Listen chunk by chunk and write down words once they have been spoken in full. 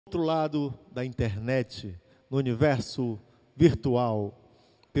outro lado da internet, no universo virtual,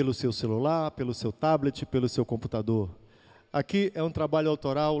 pelo seu celular, pelo seu tablet, pelo seu computador. Aqui é um trabalho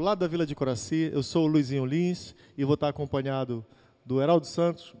autoral lá da Vila de Coraci. Eu sou o Luizinho Lins e vou estar acompanhado do Heraldo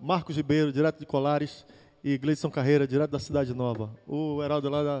Santos, Marcos Ribeiro, direto de Colares, e Gleison Carreira, direto da Cidade Nova. O Heraldo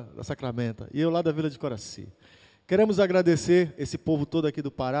lá da Sacramenta e eu lá da Vila de Coraci. Queremos agradecer esse povo todo aqui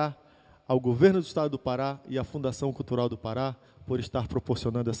do Pará, ao Governo do Estado do Pará e à Fundação Cultural do Pará, por estar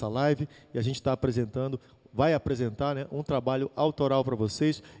proporcionando essa live, e a gente está vai apresentar, né, um trabalho autoral para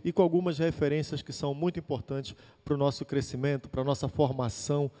vocês e com algumas referências que são muito importantes para o nosso crescimento, para a nossa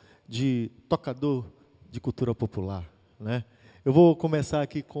formação de tocador de cultura popular, né? Eu vou começar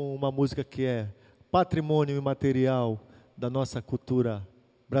aqui com uma música que é patrimônio imaterial da nossa cultura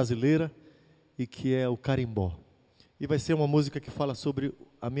brasileira e que é o carimbó. E vai ser uma música que fala sobre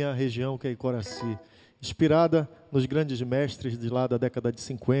a minha região, que é Coraci, inspirada nos grandes mestres de lá da década de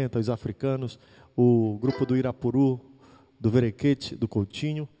 50, os africanos, o grupo do Irapuru, do Verequete, do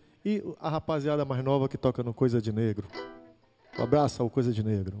Coutinho, e a rapaziada mais nova que toca no Coisa de Negro. Um abraço ao Coisa de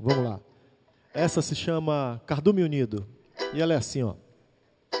Negro. Vamos lá. Essa se chama Cardume Unido, e ela é assim, ó.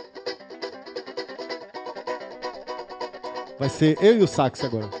 Vai ser eu e o sax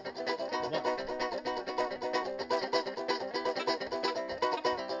agora.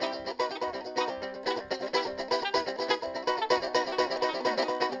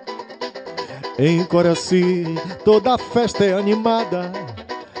 Em Coraci, toda festa é animada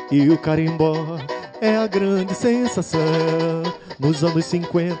e o carimbó é a grande sensação. Nos anos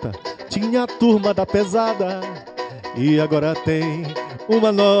 50 tinha a turma da pesada e agora tem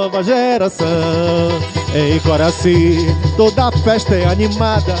uma nova geração. Em Coraci, toda festa é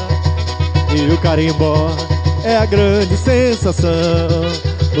animada e o carimbó é a grande sensação.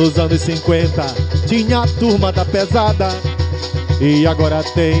 Nos anos 50 tinha a turma da pesada e agora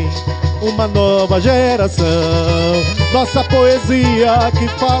tem uma nova geração. Nossa poesia que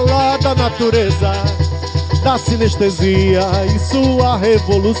fala da natureza, da sinestesia e sua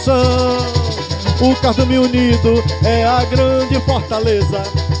revolução. O cardume unido é a grande fortaleza,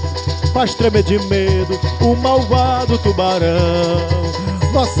 faz tremer de medo o malvado tubarão.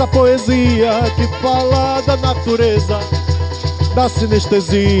 Nossa poesia que fala da natureza, da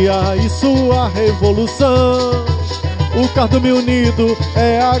sinestesia e sua revolução. O cardume unido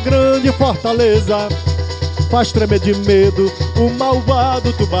é a grande fortaleza, faz tremer de medo o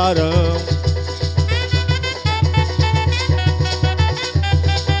malvado tubarão.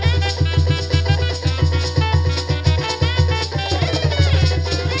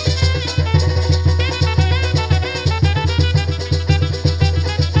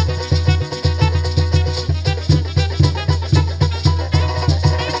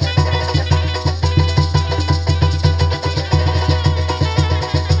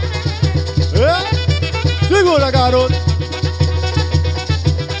 Segura, garoto!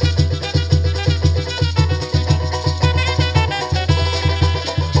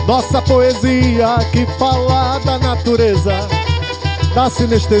 Nossa poesia que fala da natureza, da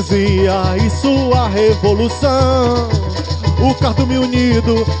sinestesia e sua revolução. O cardume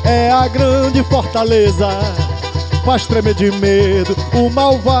unido é a grande fortaleza, faz tremer de medo o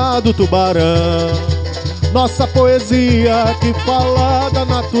malvado tubarão. Nossa poesia que fala da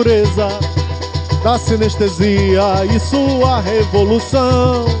natureza, da sinestesia e sua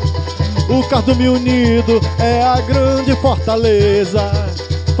revolução. O cardume unido é a grande fortaleza,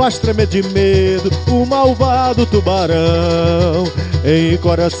 faz tremer de medo o malvado tubarão. Em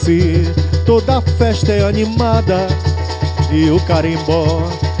Coraci, toda festa é animada e o carimbó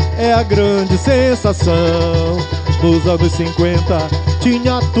é a grande sensação. Nos anos 50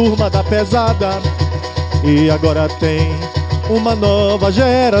 tinha a turma da pesada e agora tem uma nova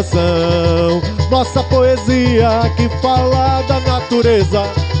geração. Nossa poesia que fala da natureza,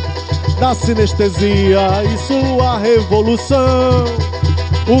 da sinestesia e sua revolução.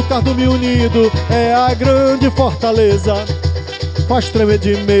 O cardume unido é a grande fortaleza, faz tremer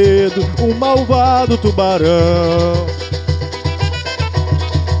de medo o malvado tubarão.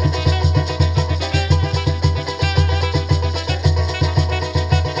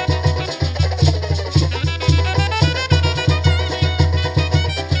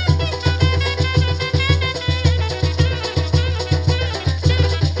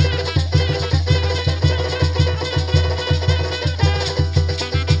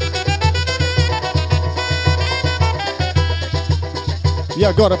 E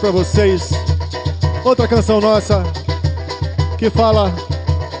agora pra vocês, outra canção nossa que fala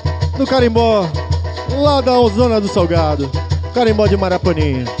do carimbó lá da Zona do Salgado, carimbó de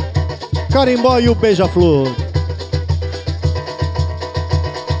Marapaninha, carimbó e o beija-flor.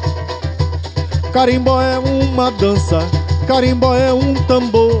 Carimbó é uma dança, carimbó é um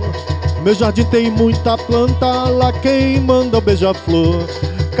tambor. Meu jardim tem muita planta, lá quem manda o beija-flor.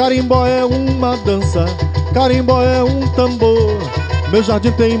 Carimbó é uma dança, carimbó é um tambor. Meu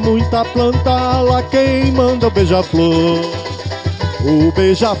jardim tem muita planta, lá quem manda o beija-flor. O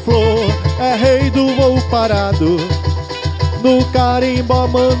beija-flor é rei do voo parado. No carimbó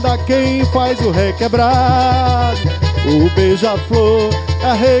manda quem faz o requebrado. O beija-flor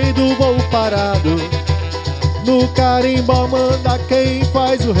é rei do voo parado. No carimbó manda quem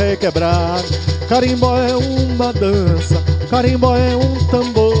faz o requebrado. Carimbó é uma dança, carimbó é um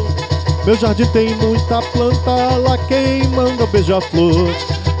tambor. Meu jardim tem muita planta, lá quem manda o beija-flor.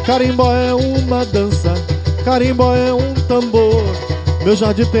 Carimbó é uma dança, carimbó é um tambor. Meu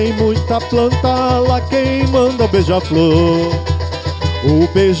jardim tem muita planta, lá quem manda o beija-flor. O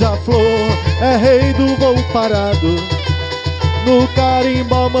beija-flor é rei do voo parado. No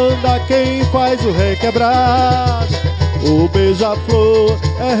carimbó manda quem faz o requebrado. O beija-flor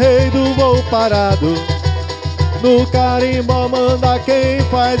é rei do voo parado. No carimbó manda quem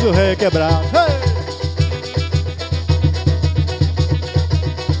faz o requebrado. Hey!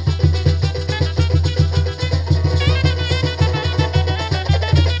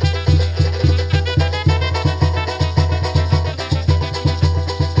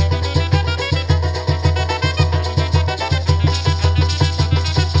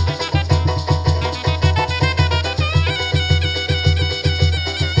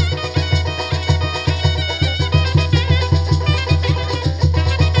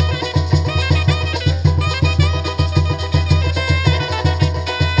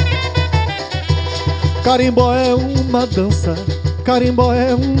 Carimbó é uma dança, carimbó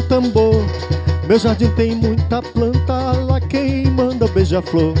é um tambor. Meu jardim tem muita planta, lá quem manda o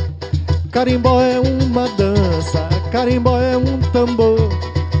beija-flor. Carimbó é uma dança, carimbó é um tambor.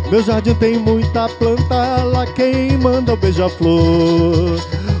 Meu jardim tem muita planta, lá quem manda o beija-flor.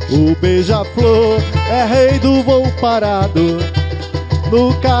 O beija-flor é rei do voo parado.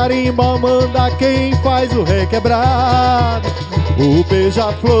 No carimbó manda quem faz o requebrado. O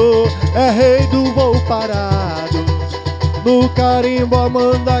beija-flor é rei do voo parado. No carimbó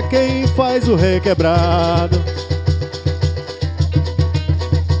manda quem faz o requebrado.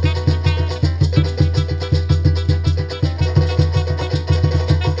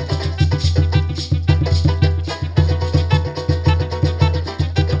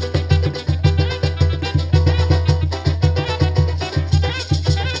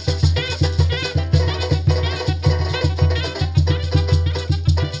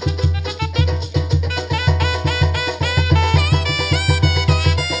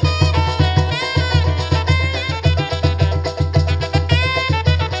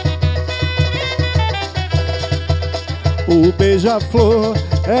 O beija-flor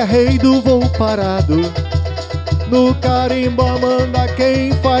é rei do voo parado. No carimbó manda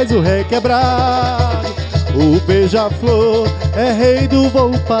quem faz o requebrado. O beija-flor é rei do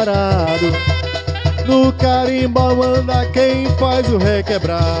voo parado. No carimbó manda quem faz o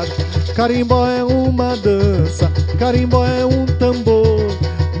requebrado. Carimbó é uma dança, carimbó é um tambor.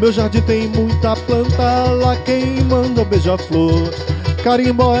 Meu jardim tem muita planta, lá quem manda o beija-flor.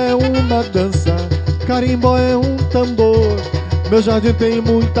 Carimbó é uma dança, carimbó é um tambor. Meu jardim tem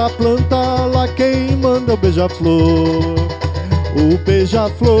muita planta, lá quem manda o beija-flor. O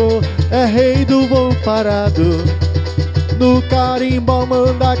beija-flor é rei do voo parado. No carimbó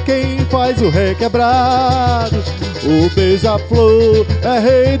manda quem faz o requebrado. O beija-flor é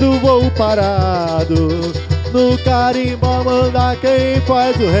rei do voo parado. No carimbó manda quem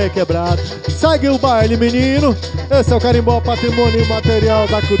faz o requebrado. Segue o baile, menino. Esse é o carimbó, patrimônio material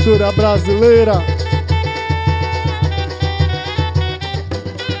da cultura brasileira.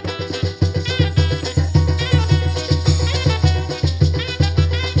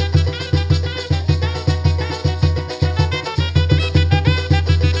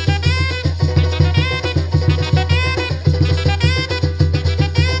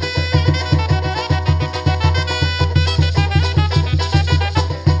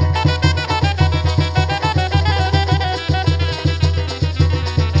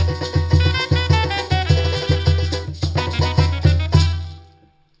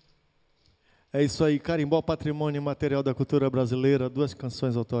 É isso aí, carimbó, patrimônio material da cultura brasileira, 2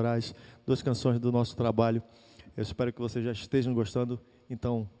 canções autorais, 2 canções do nosso trabalho. Eu espero que vocês já estejam gostando,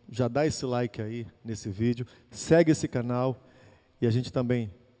 então já dá esse like aí nesse vídeo, segue esse canal e a gente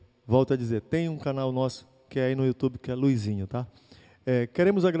também, volto a dizer, tem um canal nosso que é aí no YouTube, que é Luizinho, tá?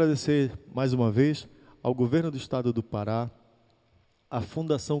 Queremos agradecer mais uma vez ao Governo do Estado do Pará, à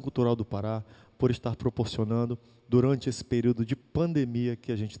Fundação Cultural do Pará, por estar proporcionando, durante esse período de pandemia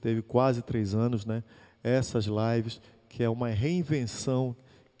que a gente teve quase 3 anos, né, essas lives, que é uma reinvenção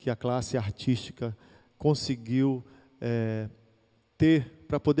que a classe artística conseguiu ter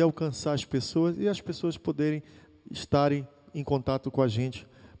para poder alcançar as pessoas e as pessoas poderem estarem em contato com a gente,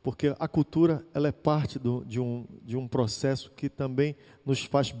 porque a cultura ela é parte de um processo que também nos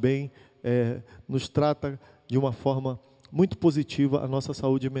faz bem, nos trata de uma forma muito positiva a nossa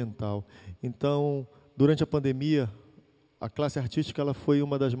saúde mental. Então, durante a pandemia, a classe artística ela foi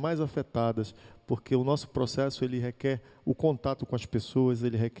uma das mais afetadas, porque o nosso processo ele requer o contato com as pessoas,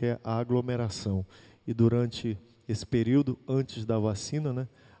 ele requer a aglomeração. E durante esse período, antes da vacina, né,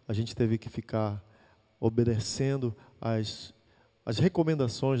 a gente teve que ficar obedecendo as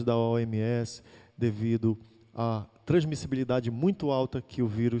recomendações da OMS devido à transmissibilidade muito alta que o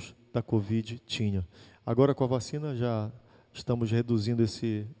vírus da Covid tinha. Agora, com a vacina, já estamos reduzindo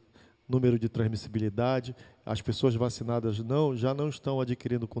esse número de transmissibilidade. As pessoas vacinadas já não estão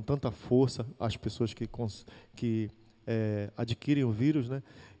adquirindo com tanta força as pessoas que adquirem o vírus, né?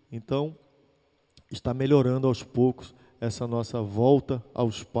 Então, está melhorando aos poucos essa nossa volta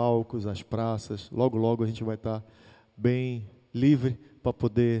aos palcos, às praças. Logo, logo a gente vai estar bem livre para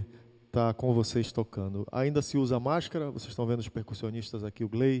poder estar com vocês tocando. Ainda se usa máscara, vocês estão vendo os percussionistas aqui, o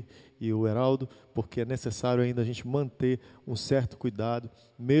Gley e o Heraldo, porque é necessário ainda a gente manter um certo cuidado,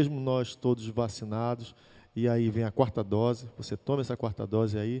 mesmo nós todos vacinados, e aí vem a 4ª dose, você toma essa 4ª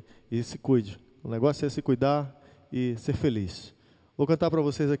dose aí e se cuide. O negócio é se cuidar e ser feliz. Vou cantar para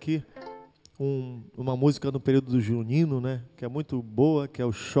vocês aqui uma música no período do junino, né, que é muito boa, que é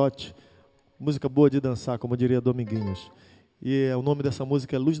o Shot, música boa de dançar, como diria Dominguinhos. E o nome dessa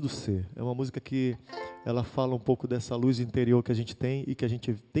música é Luz do Ser. É uma música que ela fala um pouco dessa luz interior que a gente tem e que a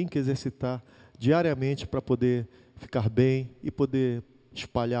gente tem que exercitar diariamente para poder ficar bem e poder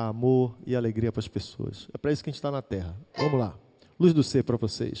espalhar amor e alegria para as pessoas. É para isso que a gente está na Terra. Vamos lá. Luz do Ser para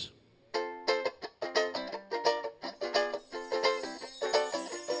vocês.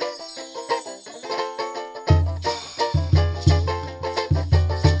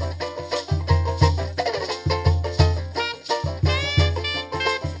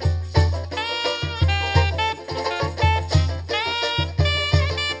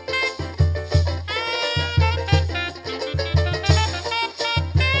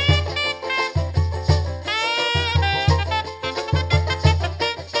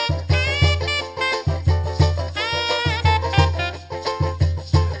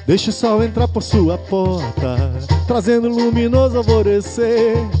 Deixe o sol entrar por sua porta, trazendo luminoso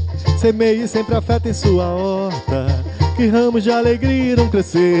alvorecer. Semeie sempre afeto em sua horta, que ramos de alegria irão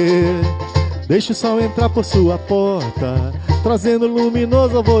crescer. Deixe o sol entrar por sua porta, trazendo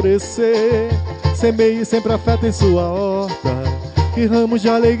luminoso alvorecer. Semeie sempre afeto em sua horta, que ramos de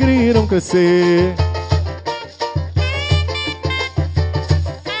alegria irão crescer.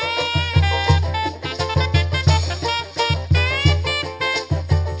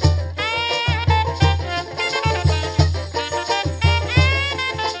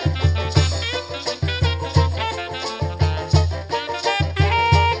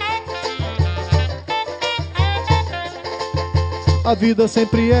 A vida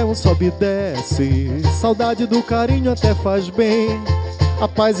sempre é um sobe e desce, saudade do carinho até faz bem. A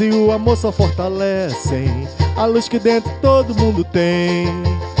paz e o amor só fortalecem a luz que dentro todo mundo tem.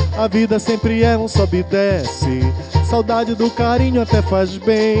 A vida sempre é um sobe e desce, saudade do carinho até faz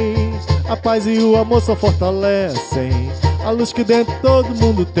bem. A paz e o amor só fortalecem a luz que dentro todo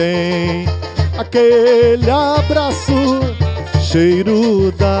mundo tem. Aquele abraço,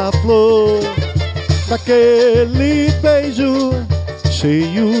 cheiro da flor, daquele beijo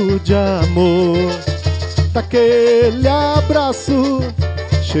cheio de amor, daquele abraço,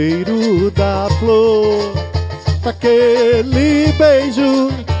 cheiro da flor, daquele beijo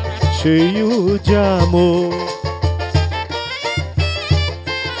cheio de amor.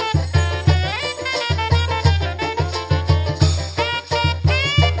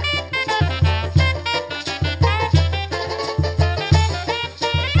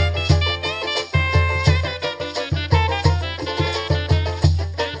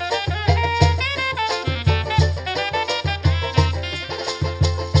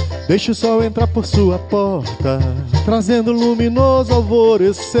 Deixe o sol entrar por sua porta, trazendo luminoso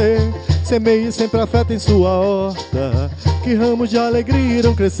alvorecer. Semeie sempre afeto em sua horta, que ramos de alegria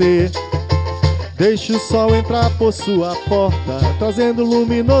irão crescer. Deixe o sol entrar por sua porta, trazendo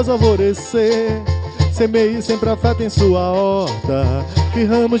luminoso alvorecer. Semeie sempre afeto em sua horta, que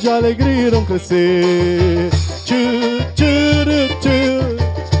ramos de alegria irão crescer. Tchu, tchu, tchu.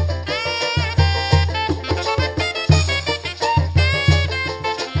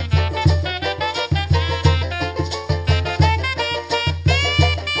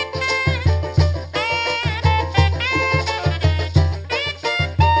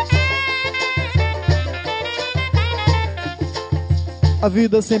 A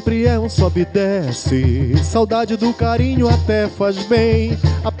vida sempre é um sobe e desce. Saudade do carinho até faz bem.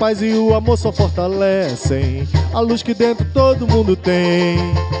 A paz e o amor só fortalecem a luz que dentro todo mundo tem.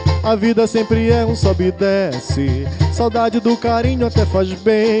 A vida sempre é um sobe e desce. Saudade do carinho até faz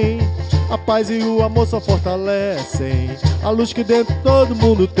bem. A paz e o amor só fortalecem a luz que dentro todo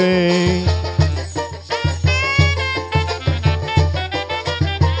mundo tem.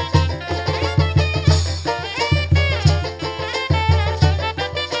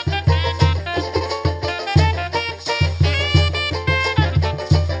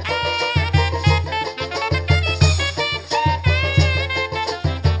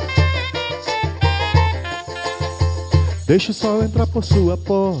 Deixe o sol entrar por sua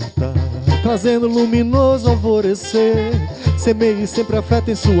porta, trazendo luminoso alvorecer. Semeie sempre a fé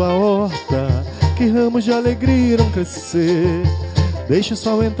em sua horta, que ramos de alegria irão crescer. Deixe o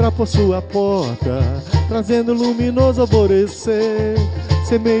sol entrar por sua porta, trazendo luminoso alvorecer.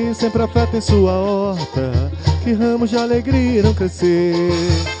 Semeie sempre a fé em sua horta, que ramos de alegria irão crescer.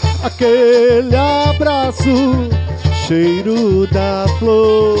 Aquele abraço, cheiro da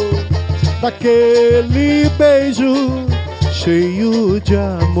flor, daquele beijo cheio de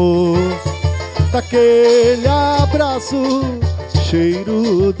amor, daquele abraço,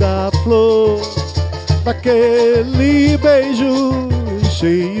 cheiro da flor, daquele beijo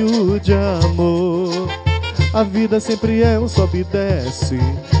cheio de amor. A vida sempre é um sobe e desce.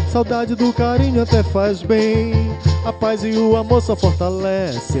 Saudade do carinho até faz bem. A paz e o amor só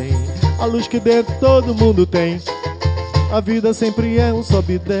fortalecem a luz que dentro todo mundo tem. A vida sempre é um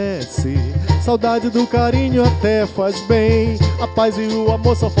sobe e desce. Saudade do carinho até faz bem. A paz e o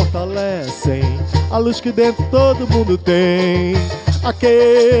amor só fortalecem a luz que dentro todo mundo tem.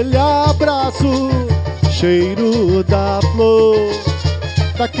 Aquele abraço, cheiro da flor,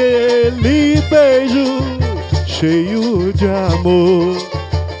 daquele beijo cheio de amor.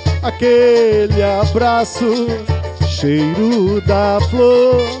 Aquele abraço, cheiro da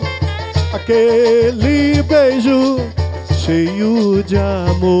flor, aquele beijo cheio de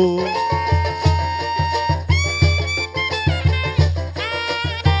amor.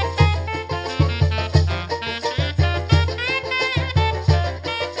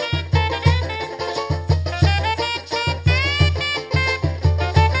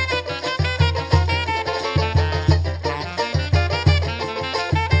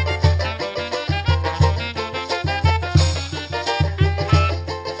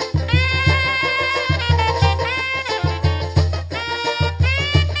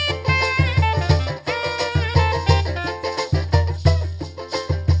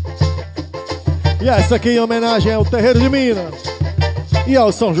 E essa aqui em homenagem ao terreiro de Minas e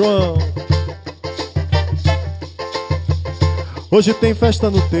ao São João. Hoje tem festa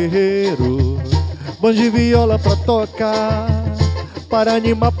no terreiro, banjo e viola pra tocar, para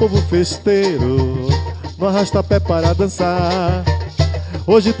animar povo festeiro, no arrasta-pé para dançar.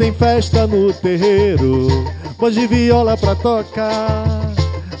 Hoje tem festa no terreiro, banjo e viola pra tocar,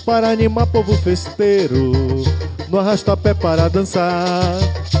 para animar povo festeiro, no arrasta-pé para dançar.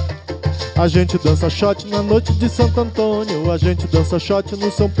 A gente dança shot na noite de Santo Antônio, a gente dança shot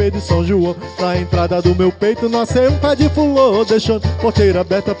no São Pedro e São João. Na entrada do meu peito nasceu um pé de fulô, deixando porteira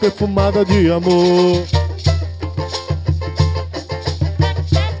aberta perfumada de amor.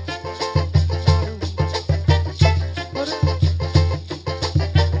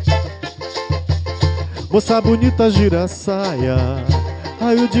 Moça bonita gira a saia,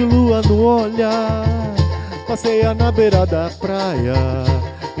 raio de lua no olhar, passeia na beira da praia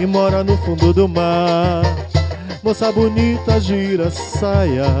e mora no fundo do mar. Moça bonita gira a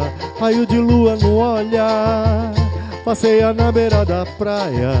saia, raio de lua no olhar, passeia na beira da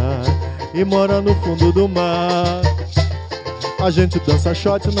praia e mora no fundo do mar. A gente dança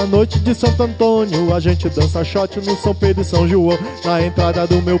shot na noite de Santo Antônio, a gente dança shot no São Pedro e São João. Na entrada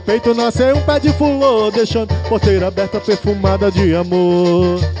do meu peito nasceu um pé de fulô, deixando porteira aberta perfumada de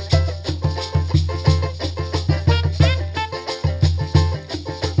amor.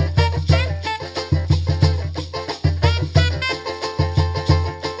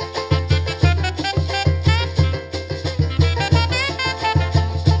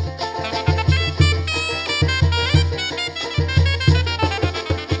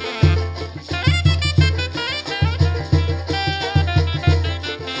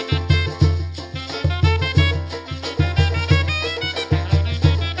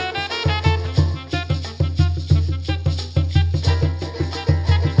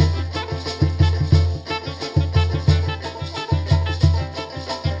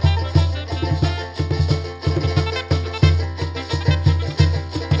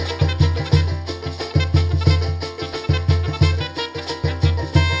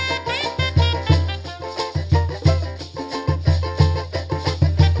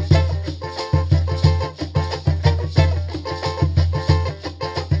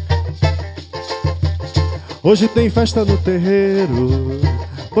 Hoje tem festa no terreiro,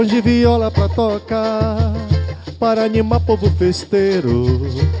 bons de viola pra tocar, para animar povo festeiro,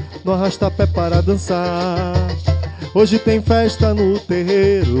 no arrasta-pé para dançar. Hoje tem festa no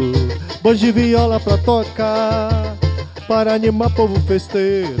terreiro, bons de viola pra tocar, para animar povo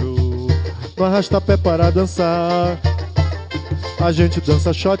festeiro, no arrasta-pé para dançar. A gente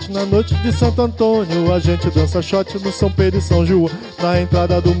dança shot na noite de Santo Antônio, a gente dança shot no São Pedro e São João. Na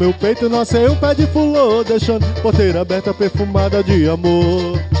entrada do meu peito nasceu um pé de fulô, deixando porteira aberta perfumada de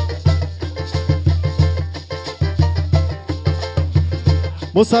amor.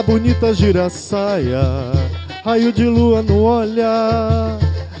 Moça bonita gira a saia, raio de lua no olhar,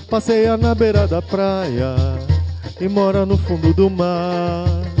 passeia na beira da praia e mora no fundo do mar.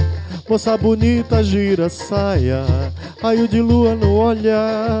 Moça bonita gira a saia, raio de lua no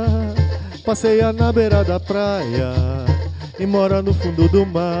olhar, passeia na beira da praia e mora no fundo do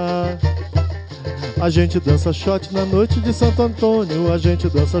mar. A gente dança shot na noite de Santo Antônio, a gente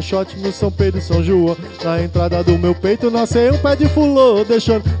dança shot no São Pedro e São João. Na entrada do meu peito nasceu um pé de fulô,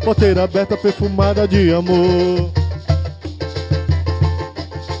 deixando porteira aberta perfumada de amor.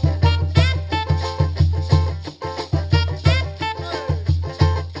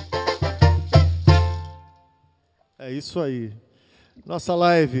 É isso aí. Nossa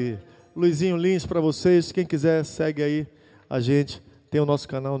live, Luizinho Lins para vocês. Quem quiser, segue aí a gente. Tem o nosso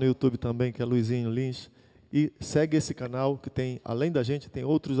canal no YouTube também, que é Luizinho Lins. E segue esse canal, que tem, além da gente, tem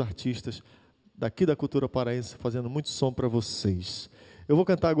outros artistas daqui da cultura paraense fazendo muito som para vocês. Eu vou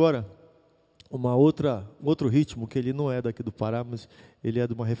cantar agora um outro ritmo, que ele não é daqui do Pará, mas ele é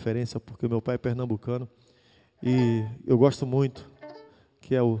de uma referência, porque o meu pai é pernambucano. E eu gosto muito,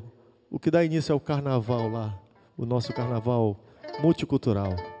 que é o que dá início ao carnaval lá, o nosso carnaval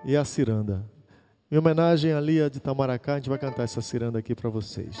multicultural, e a ciranda. Em homenagem à Lia de Itamaracá, a gente vai cantar essa ciranda aqui para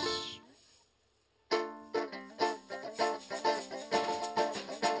vocês.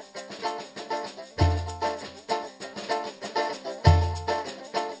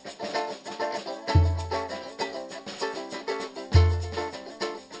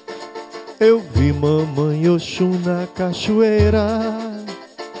 Eu vi mamãe Oxum na cachoeira,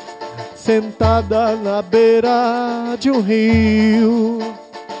 sentada na beira de um rio.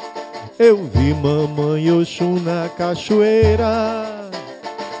 Eu vi mamãe Oxum na cachoeira,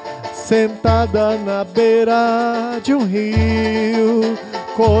 sentada na beira de um rio,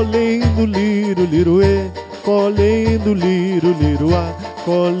 colhendo liro, liroê, colhendo liro, liroá,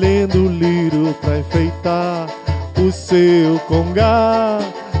 colhendo liro pra enfeitar o seu congá,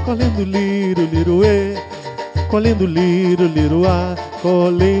 colhendo liro, liroê, colhendo liro, liroá,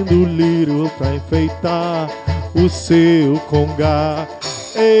 colhendo liro pra enfeitar o seu congá.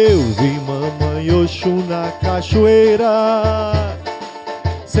 Eu vi mamãe Oxum na cachoeira,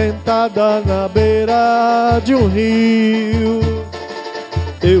 sentada na beira de um rio.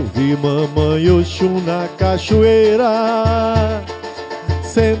 Eu vi mamãe Oxum na cachoeira,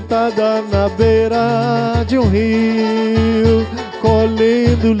 sentada na beira de um rio,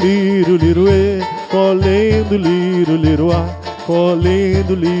 colhendo liro, liroê, colhendo liro, liroá,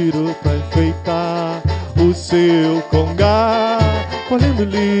 colhendo liro pra enfeitar o seu congá, colhendo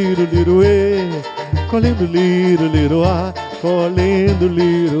liro, liroê, colhendo liro, liroá, colhendo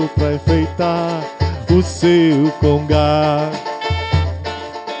liro pra enfeitar o seu congá.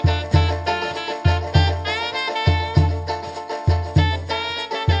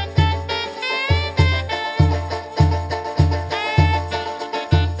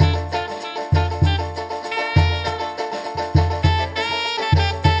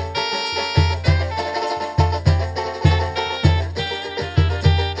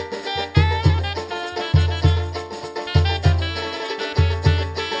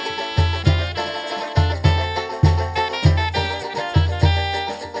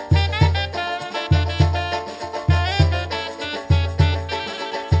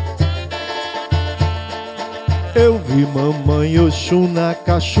 Eu vi mamãe Oxum na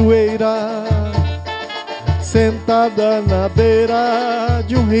cachoeira, sentada na beira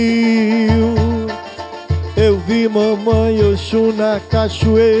de um rio. Eu vi mamãe Oxum na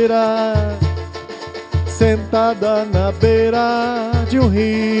cachoeira, sentada na beira de um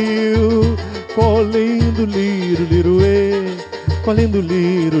rio, colhendo liro, liroê, colhendo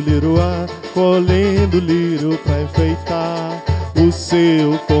liro, liroá, colhendo liro pra enfeitar o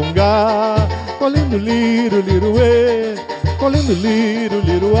seu congá, colhendo liro, liroê, colhendo liro,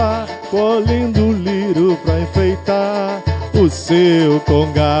 liroá, colhendo liro pra enfeitar o seu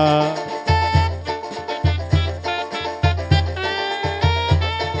congá.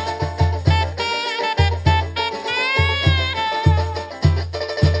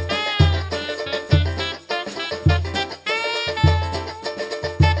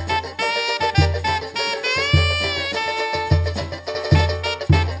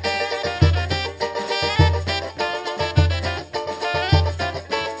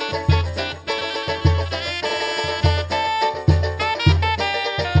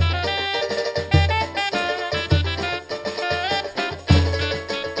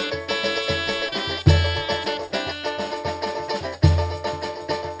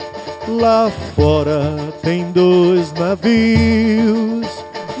 Lá fora tem dois navios,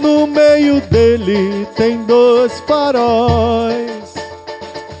 no meio dele tem dois faróis.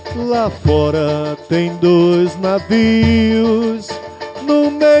 Lá fora tem dois navios, no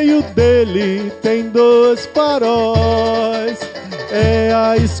meio dele tem dois faróis. É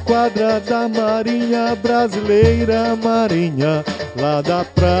a esquadra da Marinha Brasileira, Marinha, lá da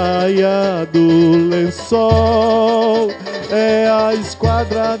praia do Lençol. É a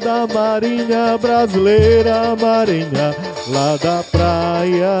esquadra da Marinha Brasileira, Marinha, lá da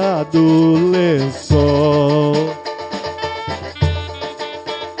praia do Lençol.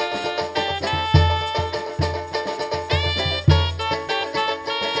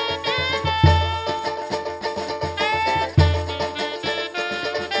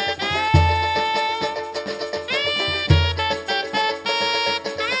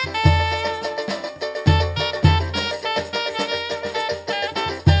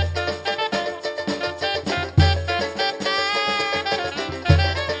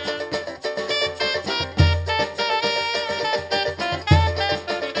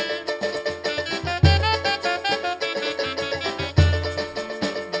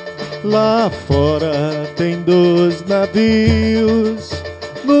 Lá fora tem dois navios,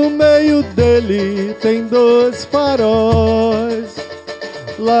 no meio dele tem dois faróis.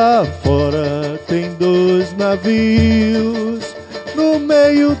 Lá fora tem dois navios, no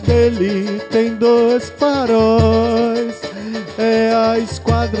meio dele tem dois faróis. É a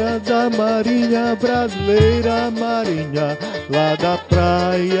esquadra da Marinha Brasileira, Marinha, lá da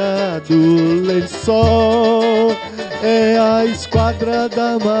praia do Lençol. É a esquadra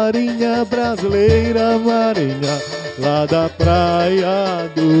da Marinha Brasileira, Marinha, lá da praia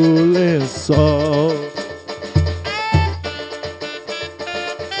do Lençol.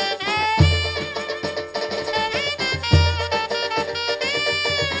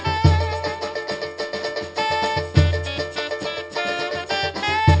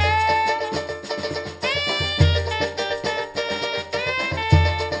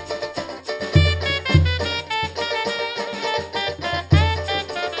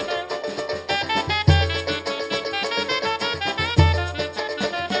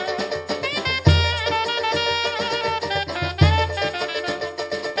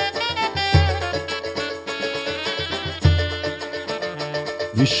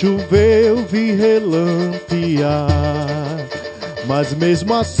 Vi chover, eu vi relampear, mas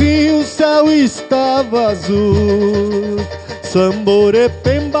mesmo assim o céu estava azul. Samborê,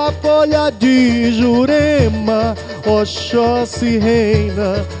 Pemba, folha de Jurema, Oxóssi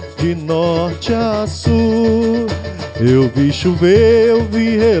reina de norte a sul. Eu vi chover, eu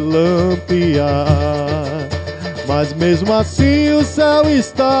vi relampear, mas mesmo assim o céu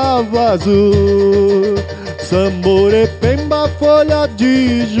estava azul. Samborê, Pemba, folha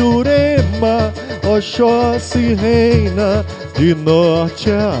de Jurema, Oxóssi reina de norte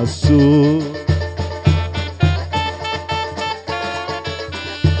a sul.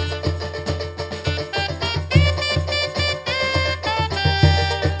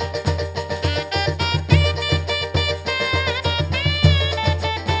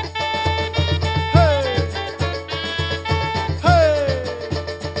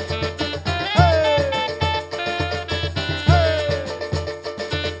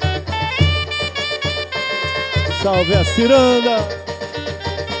 Salve a ciranda!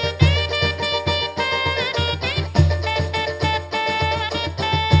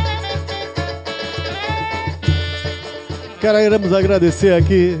 Queremos agradecer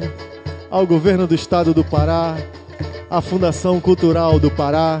aqui ao Governo do Estado do Pará, à Fundação Cultural do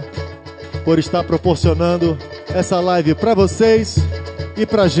Pará, por estar proporcionando essa live para vocês e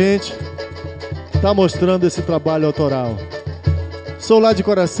pra gente, tá mostrando esse trabalho autoral. Sou lá de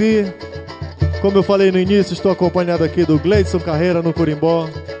Coraci. Como eu falei no início, estou acompanhado aqui do Gleidson Carreira no corimbó,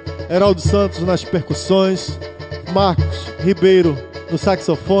 Heraldo Santos nas percussões, Marcos Ribeiro no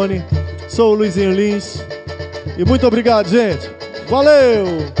saxofone. Sou o Luizinho Lins e muito obrigado, gente. Valeu!